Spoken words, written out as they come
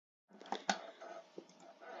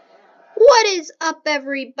What is up,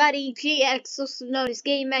 everybody? GX, also known as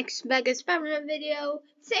GameX Mega's permanent video.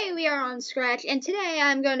 Today we are on Scratch, and today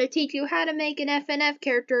I'm going to teach you how to make an FNF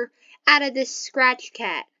character out of this Scratch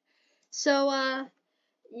cat. So,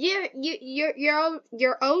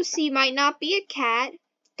 your OC might not be a cat.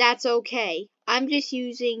 That's okay. I'm just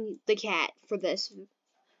using the cat for this.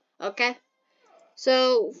 Okay.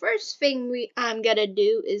 So first thing I'm gonna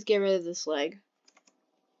do is get rid of this leg.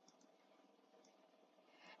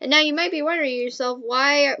 And now you might be wondering yourself,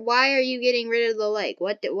 why are you getting rid of the leg?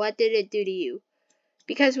 What did it do to you?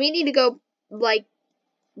 Because we need to go, like,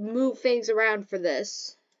 move things around for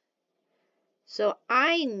this. So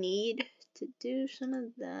I need to do some of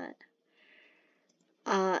that.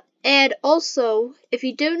 And also, if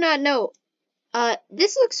you do not know,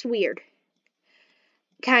 this looks weird.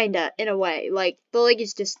 Kinda, in a way. Like, the leg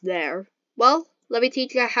is just there. Well, let me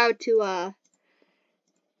teach you how to,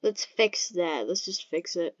 let's fix that. Let's just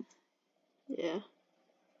fix it. Yeah.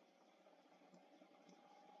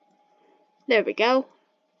 There we go.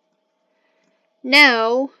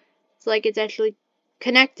 Now, it's like it's actually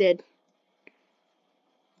connected.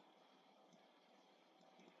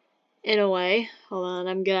 In a way. Hold on,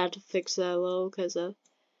 I'm gonna have to fix that a little because of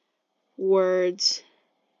words.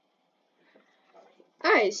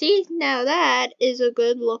 Alright, see? Now that is a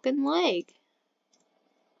good looking leg.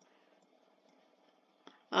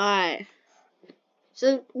 Alright.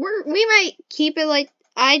 So, we might keep it like...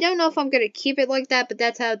 I don't know if I'm gonna keep it like that, but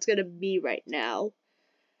that's how it's gonna be right now.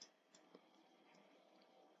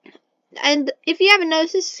 And if you haven't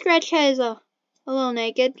noticed, this Scratch has a little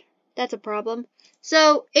naked. That's a problem.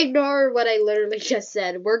 So, ignore what I literally just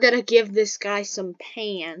said. We're gonna give this guy some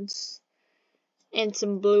pants. And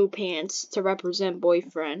some blue pants to represent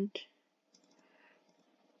boyfriend.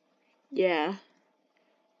 Yeah.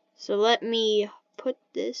 So let me put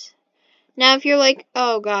this. Now if you're like,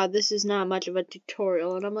 oh god, this is not much of a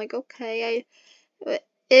tutorial. And I'm like, okay,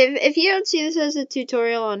 if you don't see this as a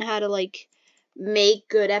tutorial on how to, like, make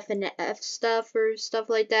good FNF stuff or stuff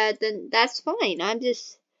like that, then that's fine. I'm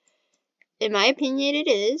just, in my opinion, it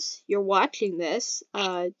is. You're watching this.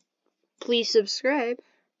 Please subscribe.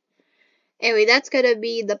 Anyway, that's gonna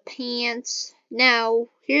be the pants. Now,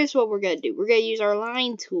 here's what we're gonna do. We're gonna use our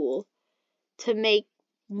line tool to make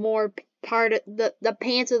more part of the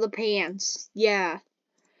pants of the pants. Yeah.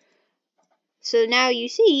 So now you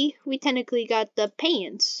see, we technically got the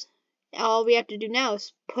pants. All we have to do now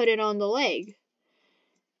is put it on the leg.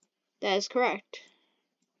 That is correct.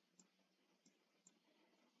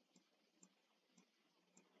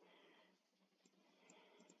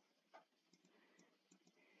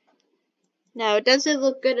 Now, does it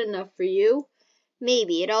look good enough for you?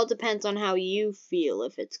 Maybe. It all depends on how you feel,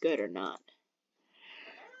 if it's good or not.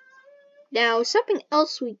 Now, something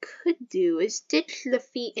else we could do is ditch the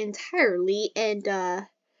feet entirely and,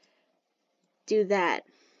 do that.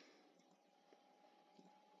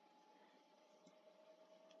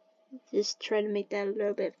 Just try to make that a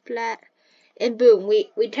little bit flat. And boom,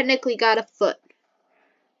 we technically got a foot.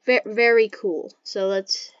 Very cool. So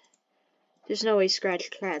there's no way Scratch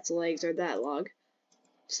Cat's legs are that long.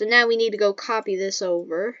 So now we need to go copy this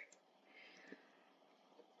over.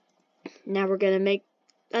 Now we're gonna make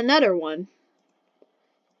another one.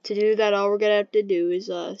 To do that, all we're gonna have to do is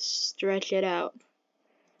stretch it out.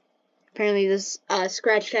 Apparently this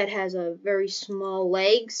Scratch Cat has a very small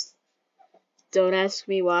legs. Don't ask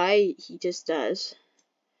me why, he just does.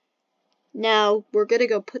 Now we're gonna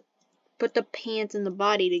go put the pants and the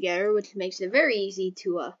body together, which makes it very easy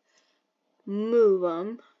to move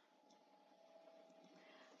them.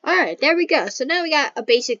 Alright, there we go. So now we got a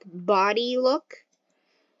basic body look.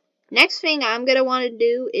 Next thing I'm going to want to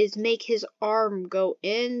do is make his arm go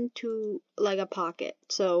into, like, a pocket.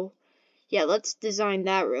 So, yeah, let's design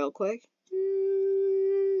that real quick.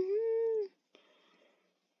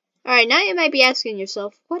 Alright, now you might be asking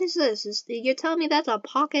yourself, what is this? You're telling me that's a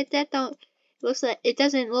pocket? It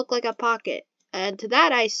doesn't look like a pocket. And to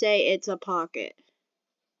that I say it's a pocket.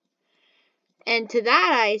 And to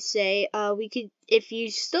that I say, we could, if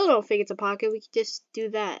you still don't think it's a pocket, we could just do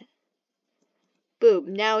that.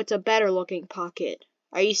 Boom, now it's a better looking pocket.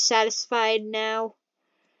 Are you satisfied now?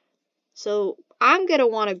 So, I'm gonna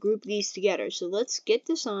want to group these together. So let's get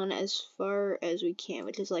this on as far as we can,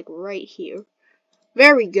 which is like right here.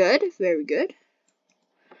 Very good, very good.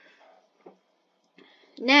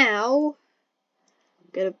 Now, I'm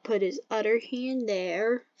gonna put his other hand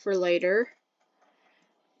there for later.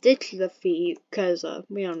 Ditch the feet, because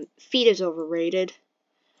feet is overrated.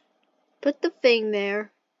 Put the thing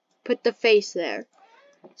there. Put the face there.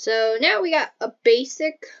 So now we got a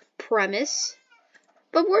basic premise.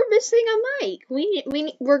 But we're missing a mic.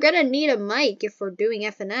 We're gonna need a mic if we're doing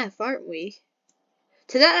FNF, aren't we?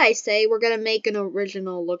 To that I say, we're gonna make an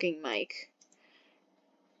original looking mic.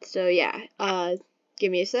 So yeah,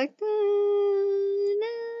 give me a sec.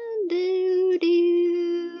 Do do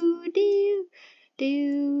do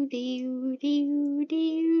do do do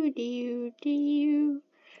do do do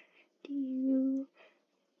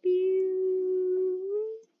do.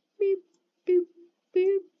 Beep boop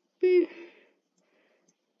boop boop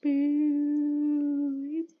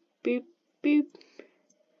boop boop boop.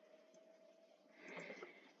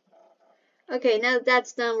 Okay, now that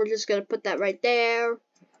that's done, we're just gonna put that right there,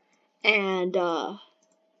 and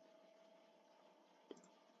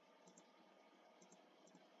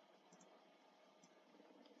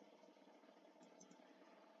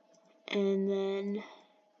then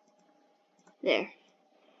there.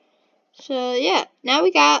 So yeah, now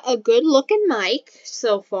we got a good looking mic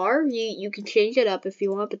so far. You can change it up if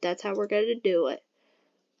you want, but that's how we're gonna do it.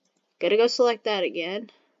 Gotta go select that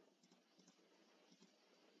again.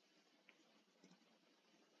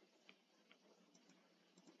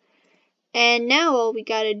 And now all we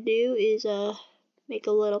gotta do is make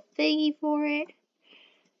a little thingy for it.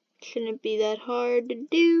 Shouldn't be that hard to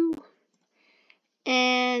do.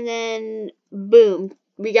 And then boom,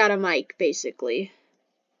 we got a mic basically.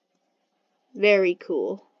 Very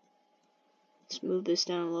cool. Let's move this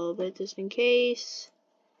down a little bit just in case.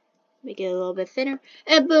 Make it a little bit thinner.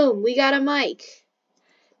 And boom, we got a mic.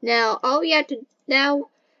 Now, all we have to, now,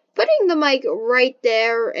 putting the mic right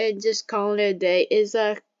there and just calling it a day is,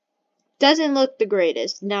 doesn't look the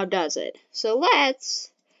greatest, now does it? So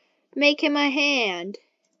let's make him a hand,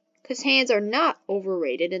 because hands are not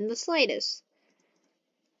overrated in the slightest.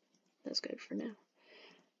 That's good for now.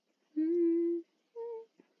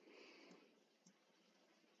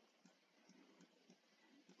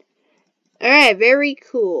 Alright, very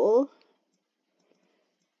cool.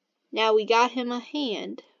 Now we got him a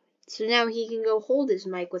hand. So now he can go hold his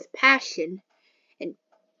mic with passion and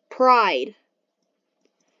pride.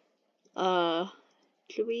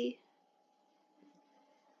 Should we?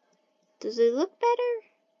 Does it look better?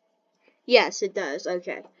 Yes, it does.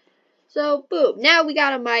 Okay. So, boom. Now we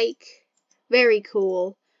got a mic. Very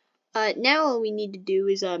cool. Now all we need to do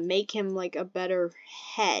is, make him, like, a better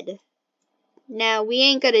head. Now, we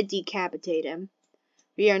ain't gonna decapitate him.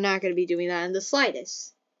 We are not gonna be doing that in the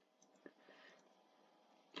slightest.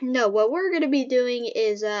 No, what we're gonna be doing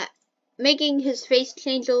is, making his face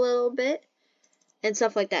change a little bit. And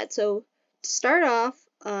stuff like that. So, to start off,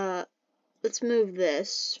 let's move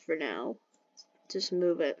this for now. Just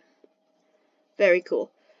move it. Very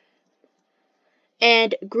cool.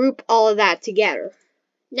 And group all of that together.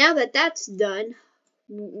 Now that that's done,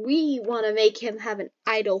 we want to make him have an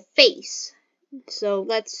idle face. So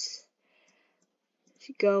let's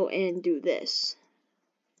go and do this.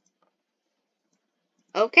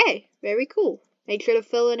 Okay, very cool. Make sure to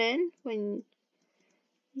fill it in when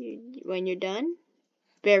you're done.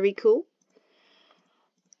 Very cool.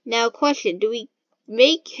 Now, question: do we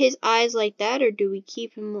make his eyes like that, or do we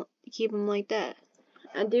keep him like that?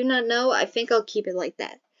 I do not know. I think I'll keep it like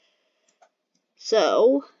that.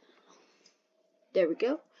 So, there we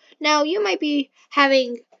go. Now, you might be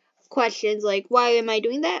having questions like, why am I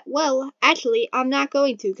doing that? Well, actually, I'm not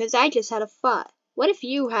going to, because I just had a thought. What if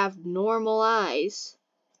you have normal eyes?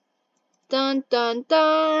 Dun, dun,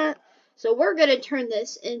 dun. So, we're going to turn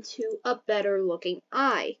this into a better looking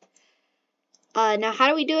eye. Now, how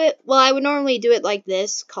do we do it? Well, I would normally do it like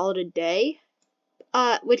this, call it a day.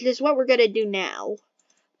 Which is what we're going to do now.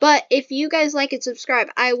 But if you guys like and subscribe,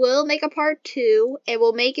 I will make a part 2, and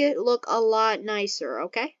we'll make it look a lot nicer,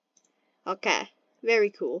 okay? Okay, very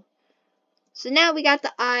cool. So now we got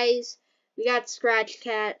the eyes, we got Scratch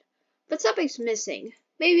Cat, but something's missing.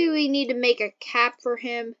 Maybe we need to make a cap for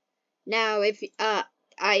him. Now, if I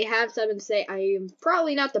have something to say, I am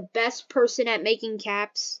probably not the best person at making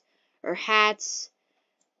caps or hats,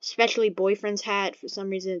 especially boyfriend's hat. For some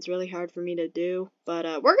reason, it's really hard for me to do,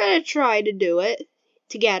 but we're gonna try to do it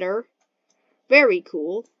together. Very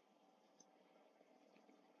cool.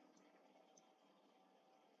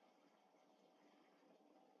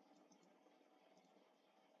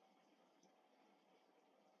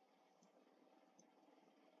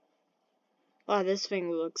 Wow, this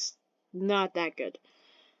thing looks not that good.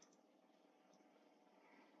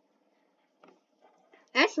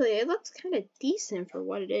 Actually, it looks kind of decent for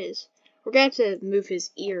what it is. We're gonna have to move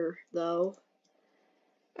his ear, though.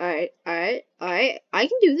 Alright. I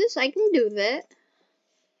can do this. I can do that.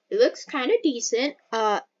 It looks kind of decent.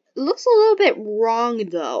 It looks a little bit wrong,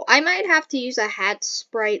 though. I might have to use a hat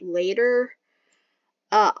sprite later.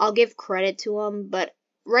 I'll give credit to him, but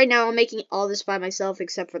right now I'm making all this by myself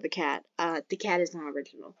except for the cat. The cat is not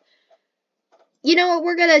original. You know what,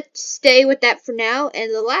 we're gonna stay with that for now,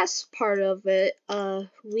 and the last part of it,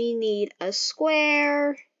 we need a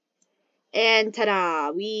square, and ta-da,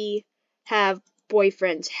 we have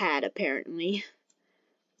boyfriend's hat, apparently.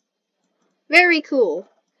 Very cool.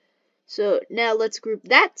 So now let's group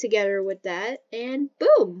that together with that, and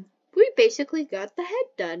boom! We basically got the head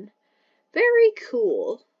done. Very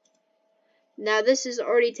cool. Now this is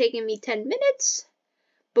already taking me 10 minutes,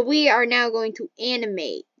 but we are now going to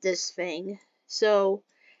animate this thing. So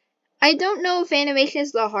I don't know if animation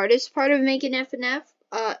is the hardest part of making FNF.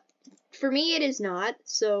 For me it is not,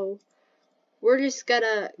 so we're just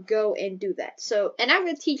gonna go and do that. So, and I'm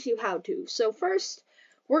gonna teach you how to. So first,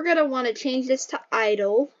 we're gonna want to change this to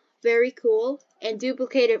idle. Very cool. And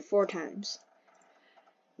duplicate it 4 times.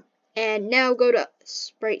 And now go to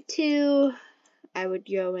sprite 2. I would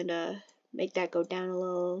go and make that go down a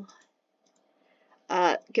little.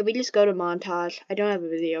 Can we just go to montage? I don't have a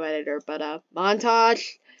video editor, but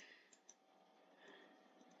montage.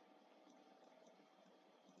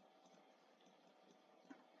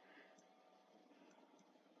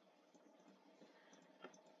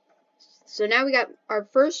 So now we got our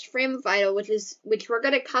first frame of idle, which we're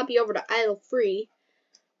gonna copy over to idle free.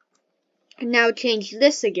 And now change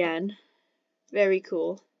this again. Very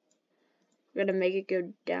cool. We're gonna make it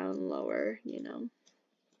go down lower, you know.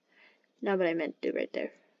 Not what I meant to do right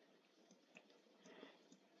there.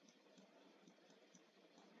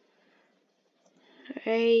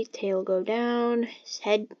 Alright, tail go down. His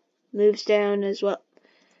head moves down as well.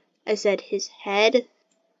 I said his head,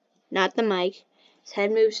 not the mic. His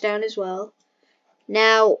head moves down as well.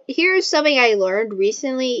 Now, here's something I learned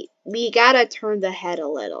recently. We gotta turn the head a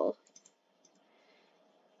little.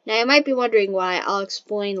 Now, you might be wondering why. I'll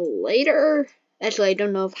explain later. Actually, I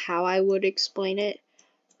don't know how I would explain it,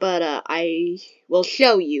 but I will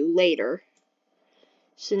show you later.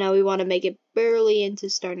 So now we want to make it barely into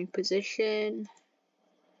starting position.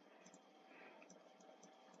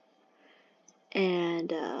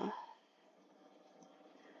 And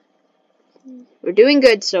we're doing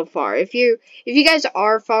good so far. If you guys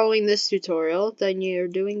are following this tutorial, then you're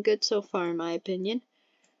doing good so far, in my opinion.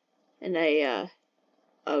 And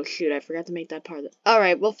oh shoot, I forgot to make that part.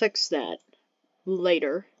 Alright, we'll fix that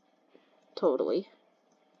later. Totally.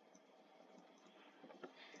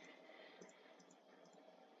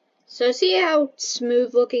 So see how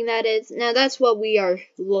smooth looking that is? Now that's what we are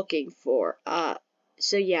looking for.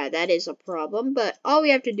 So yeah, that is a problem, but all we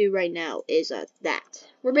have to do right now is that.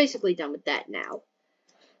 We're basically done with that now.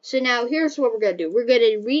 So now here's what we're gonna do. We're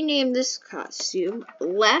gonna rename this costume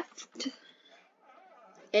left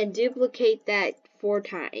and duplicate that 4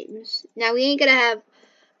 times. Now we ain't gonna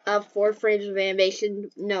have 4 frames of animation.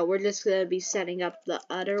 No, we're just gonna be setting up the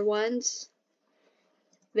other ones.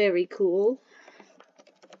 Very cool.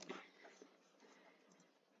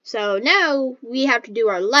 So now we have to do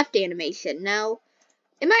our left animation. Now,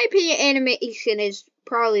 in my opinion, animation is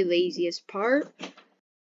probably the easiest part.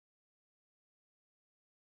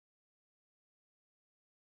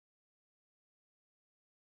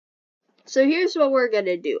 So here's what we're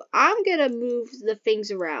gonna do. I'm gonna move the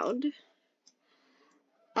things around.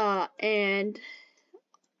 And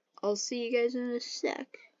I'll see you guys in a sec.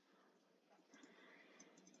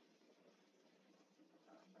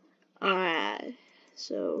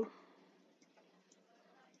 So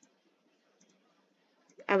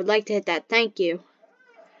I would like to hit that. Thank you.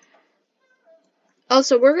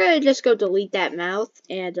 Also, we're gonna just go delete that mouth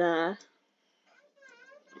and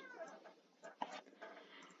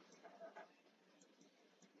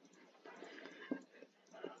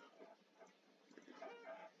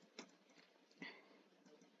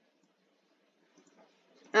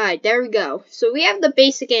alright, there we go. So we have the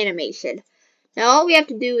basic animation. Now all we have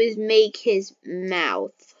to do is make his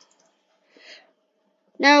mouth.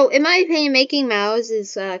 Now, in my opinion, making mouths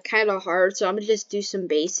is kind of hard, so I'm gonna just do some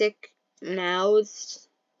basic mouths.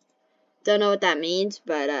 Don't know what that means,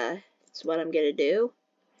 but it's what I'm gonna do.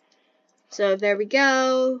 So there we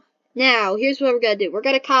go. Now, here's what we're gonna do. We're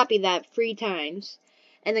gonna copy that 3 times,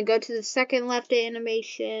 and then go to the second left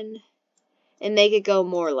animation, and make it go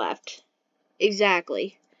more left.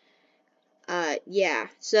 Exactly. Yeah.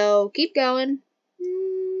 So keep going.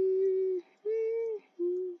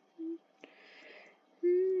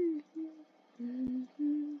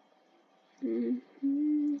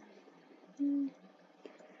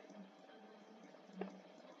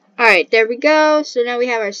 Alright, there we go. So now we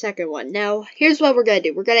have our second one. Now, here's what we're gonna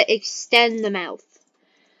do. We're gonna extend the mouth.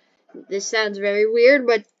 This sounds very weird,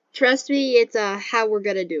 but trust me, it's how we're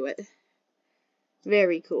gonna do it.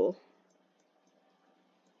 Very cool.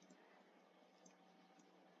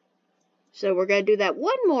 So we're going to do that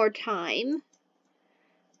one more time.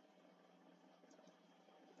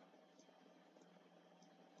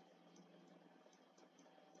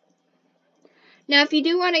 Now, if you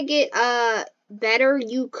do want to get better,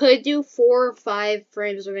 you could do 4 or 5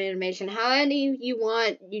 frames of animation. How many you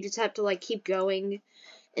want, you just have to like keep going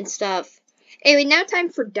and stuff. Anyway, now time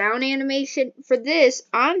for down animation. For this,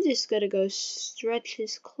 I'm just gonna go stretch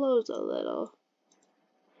his clothes a little.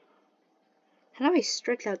 How do I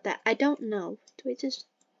stretch out that? I don't know. Do I just...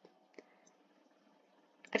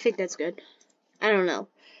 I think that's good. I don't know.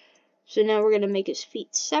 So now we're gonna make his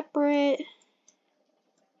feet separate.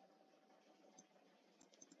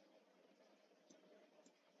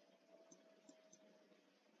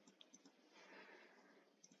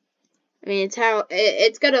 I mean,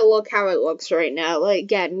 it's gonna look how it looks right now. Like,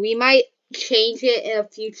 again, we might change it in a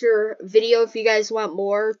future video if you guys want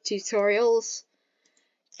more tutorials.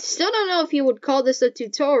 Still don't know if you would call this a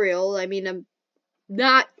tutorial. I mean, I'm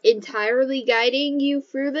not entirely guiding you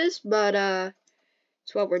through this, but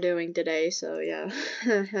it's what we're doing today, so yeah.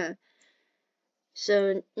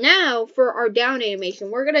 So now for our down animation,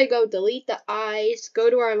 we're gonna go delete the eyes, go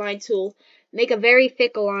to our line tool, make a very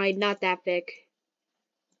thick line, not that thick.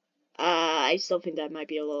 I still think that might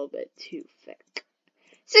be a little bit too thick.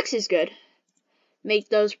 6 is good. Make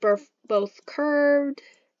those both curved.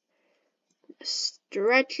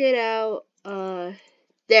 Stretch it out.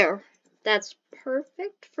 There. That's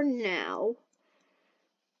perfect for now.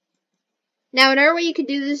 Now, another way you could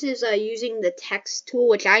do this is using the text tool,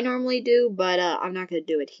 which I normally do, but I'm not going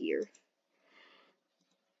to do it here.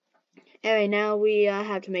 Anyway, now we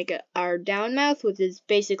have to make our down mouth, which is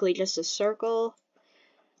basically just a circle.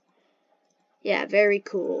 Yeah, very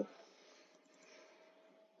cool.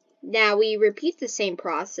 Now we repeat the same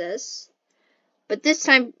process, but this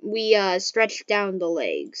time we stretch down the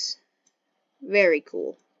legs. Very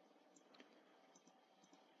cool.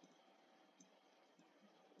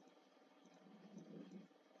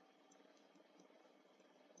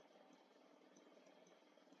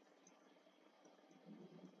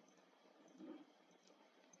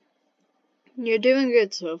 You're doing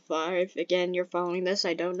good so far. If, again, you're following this,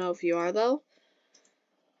 I don't know if you are, though.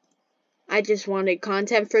 I just wanted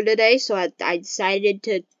content for today, so I decided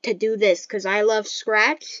to do this, because I love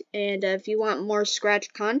Scratch, and if you want more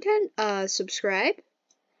Scratch content, subscribe.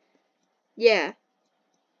 Yeah.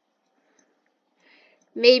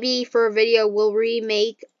 Maybe for a video, we'll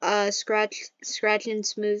remake Scratch and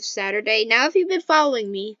Smooth Saturday. Now, if you've been following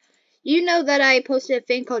me, you know that I posted a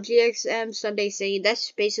thing called GXM Sunday Singing.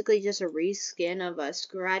 That's basically just a reskin of a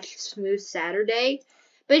Scratch Smooth Saturday.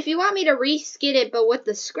 But if you want me to reskin it, but with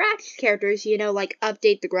the Scratch characters, you know, like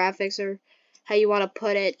update the graphics or how you want to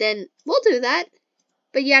put it, then we'll do that.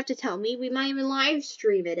 But you have to tell me. We might even live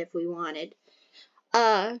stream it if we wanted.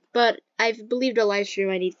 But I believe to live stream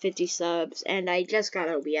I need 50 subs, and I just got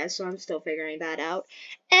OBS, so I'm still figuring that out.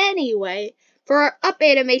 Anyway, for our up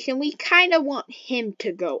animation, we kind of want him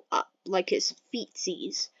to go up, like his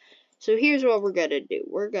feetsies. So here's what we're gonna do.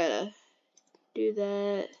 We're gonna do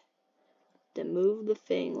that, then move the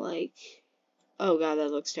thing like... Oh god,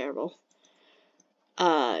 that looks terrible.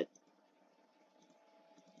 Why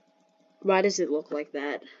does it look like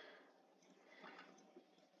that?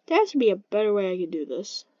 There has to be a better way I can do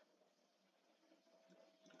this.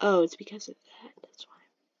 Oh, it's because of that. That's why.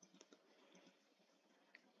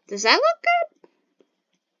 Does that look good?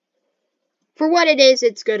 For what it is,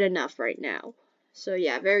 it's good enough right now. So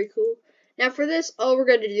yeah, very cool. Now for this, all we're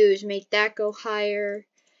going to do is make that go higher,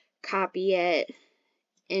 copy it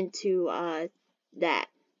into that.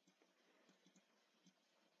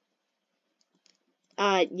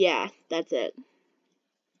 Yeah, that's it.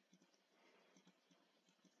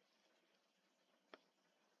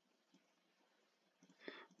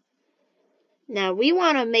 Now we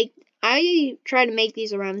want to make, I try to make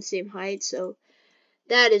these around the same height, so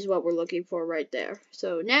that is what we're looking for right there.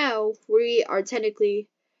 So now we are technically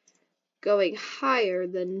going higher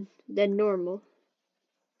than normal.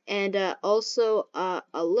 And also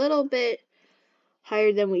a little bit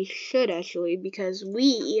higher than we should actually, because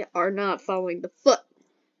we are not following the foot.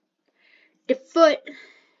 The foot,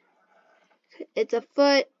 it's a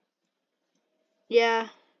foot. Yeah.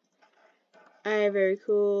 Alright, very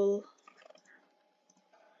cool.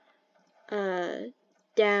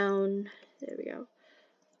 Down. There we go.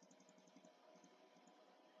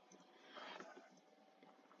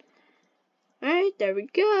 Alright, there we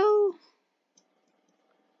go.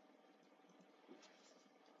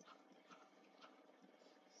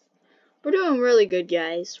 We're doing really good,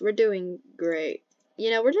 guys. We're doing great.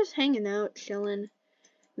 You know, we're just hanging out, chilling,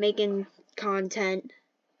 making content.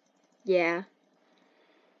 Yeah.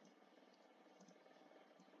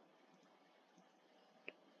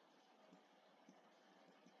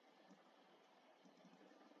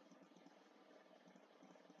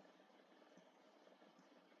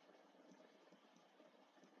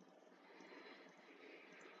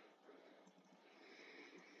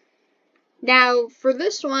 Now, for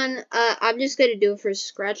this one, I'm just gonna do it for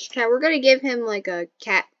Scratch Cat. We're gonna give him like a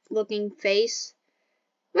cat-looking face.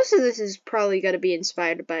 Most of this is probably gonna be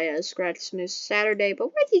inspired by Scratch Smooth Saturday, but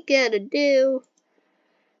what you gotta do?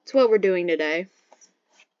 It's what we're doing today.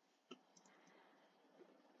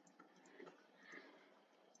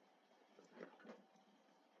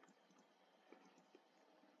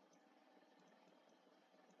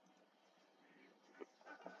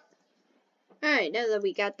 Alright, now that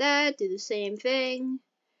we got that, do the same thing.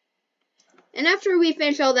 And after we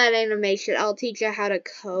finish all that animation, I'll teach you how to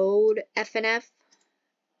code FNF.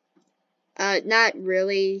 Not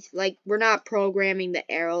really. Like, we're not programming the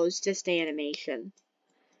arrows, just animation.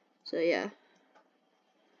 So, yeah.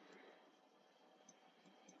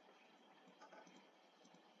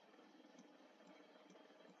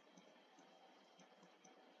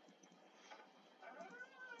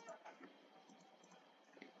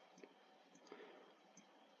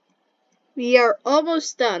 We are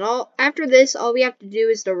almost done. After this, all we have to do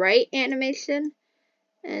is the right animation,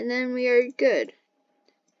 and then we are good.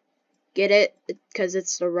 Get it? Because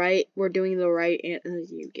it's the right, we're doing the right, and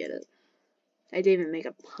you get it. I didn't even make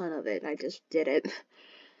a pun of it, I just did it.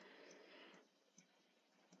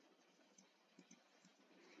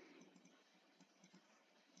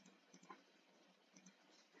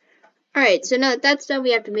 Alright, so now that that's done,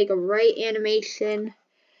 we have to make a right animation.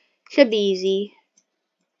 Should be easy.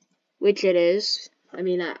 Which it is. I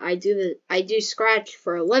mean, I do Scratch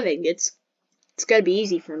for a living. It's gotta be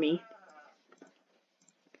easy for me.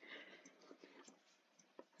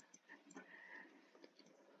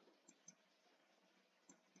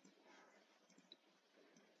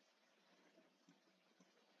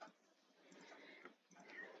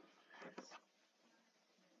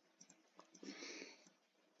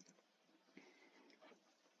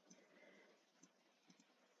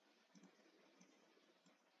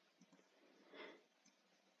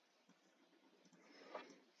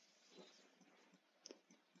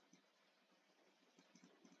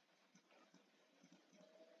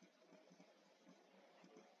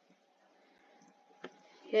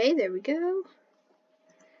 Okay, there we go.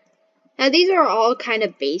 Now these are all kind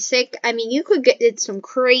of basic. I mean, you could get some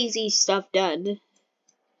crazy stuff done.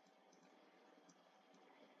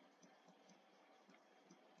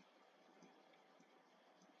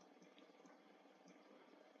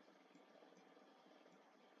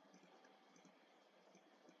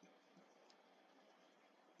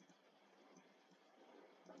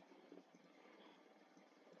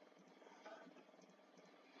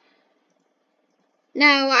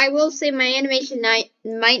 Now, I will say my animation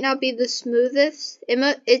might not be the smoothest.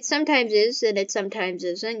 It sometimes is, and it sometimes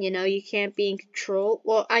isn't. You know, you can't be in control.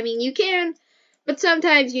 Well, I mean, you can, but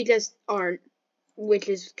sometimes you just aren't, which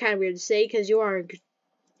is kind of weird to say because you are in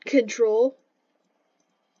control.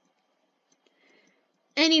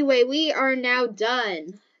 Anyway, we are now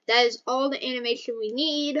done. That is all the animation we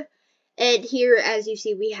need. And here, as you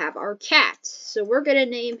see, we have our cat. So we're going to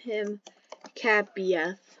name him Cat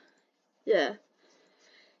BF. Yeah.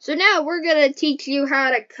 So now we're going to teach you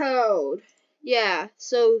how to code. Yeah.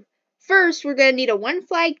 So first, we're going to need a one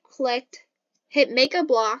flag clicked. Hit make a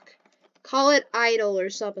block. Call it idle or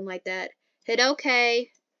something like that. Hit OK.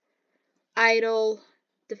 Idle.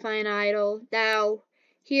 Define idle. Now,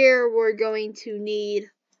 here we're going to need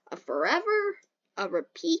a forever, a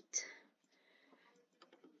repeat,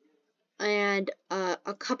 and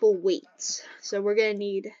a couple waits. So we're gonna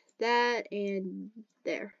need that and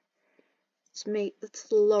there.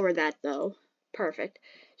 Let's lower that though. Perfect.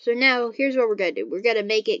 So now here's what we're gonna do. We're gonna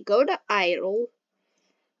make it go to idle,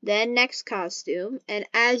 then next costume, and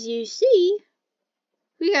as you see,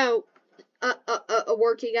 we got a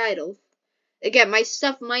working idle. Again, my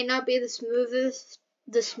stuff might not be the smoothest,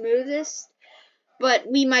 but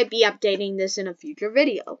we might be updating this in a future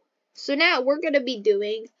video. So now we're going to be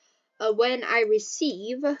doing when I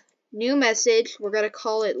receive new message. We're going to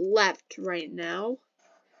call it left right now.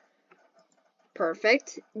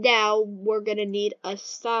 Perfect. Now we're going to need a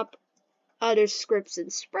stop other scripts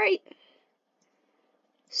and sprite.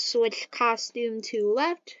 Switch costume to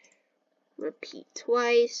left. Repeat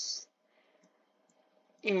twice.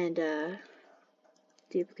 And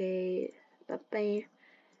duplicate.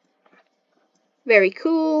 Very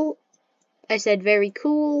cool. I said very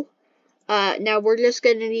cool. Now we're just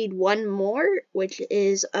going to need one more, which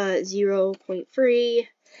is 0.3,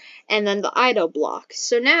 and then the idle block.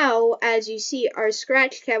 So now, as you see, our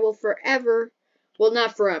Scratch Cat will forever, well,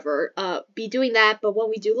 not forever, be doing that, but when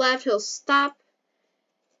we do left, he'll stop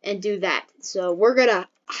and do that. So we're going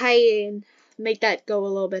to make that go a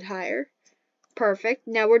little bit higher. Perfect.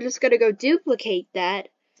 Now we're just going to go duplicate that,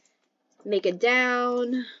 make it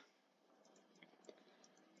down,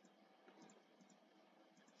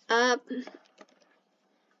 up,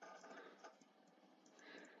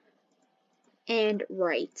 and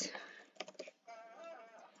right.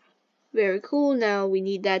 Very cool. Now we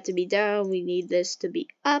need that to be down, we need this to be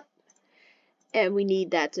up, and we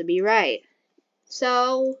need that to be right.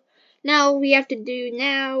 So now all we have to do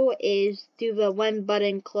now is do the when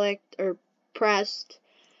button clicked or pressed.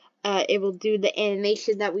 It will do the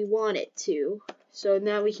animation that we want it to. So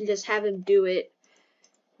now we can just have him do it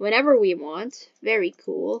whenever we want. Very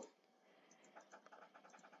cool.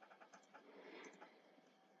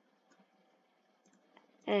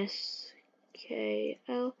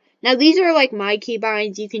 SKL. Now these are like my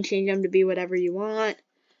keybinds. You can change them to be whatever you want.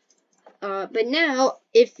 But now,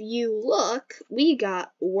 if you look, we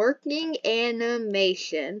got working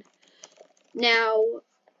animation. Now,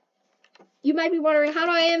 you might be wondering, how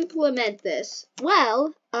do I implement this?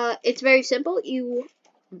 Well, it's very simple. You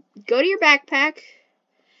go to your backpack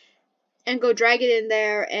and go drag it in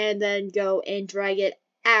there, and then go and drag it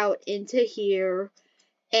out into here,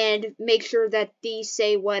 and make sure that these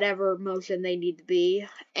say whatever motion they need to be,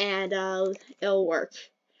 and it'll work,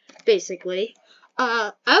 basically.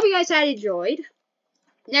 I hope you guys had enjoyed.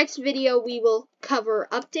 Next video we will cover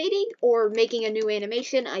updating or making a new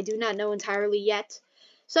animation. I do not know entirely yet.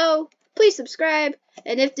 So please subscribe,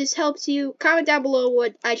 and if this helps you, comment down below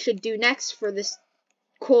what I should do next for this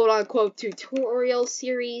quote-unquote tutorial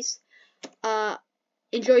series.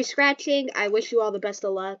 Enjoy scratching. I wish you all the best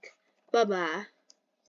of luck. Bye-bye.